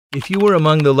If you were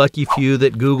among the lucky few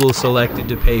that Google selected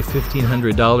to pay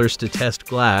 $1,500 to test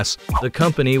Glass, the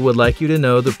company would like you to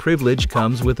know the privilege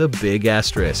comes with a big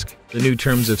asterisk. The new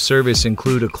terms of service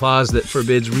include a clause that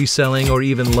forbids reselling or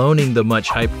even loaning the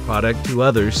much-hyped product to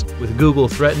others, with Google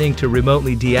threatening to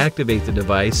remotely deactivate the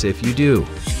device if you do.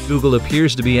 Google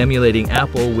appears to be emulating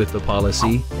Apple with the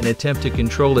policy, an attempt to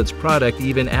control its product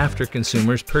even after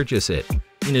consumers purchase it.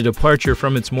 In a departure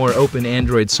from its more open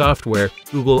Android software,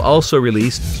 Google also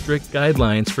released strict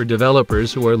guidelines for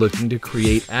developers who are looking to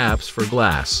create apps for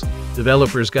Glass.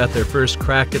 Developers got their first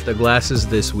crack at the glasses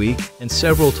this week, and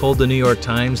several told the New York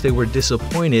Times they were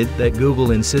disappointed that Google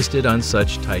insisted on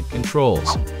such tight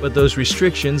controls. But those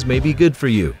restrictions may be good for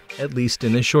you, at least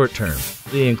in the short term.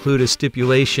 They include a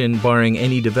stipulation barring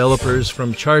any developers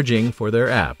from charging for their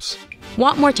apps.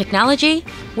 Want more technology?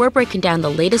 We're breaking down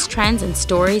the latest trends and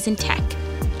stories in tech.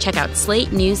 Check out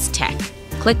Slate News Tech.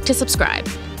 Click to subscribe.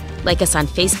 Like us on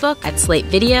Facebook at Slate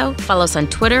Video. Follow us on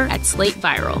Twitter at Slate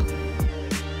Viral.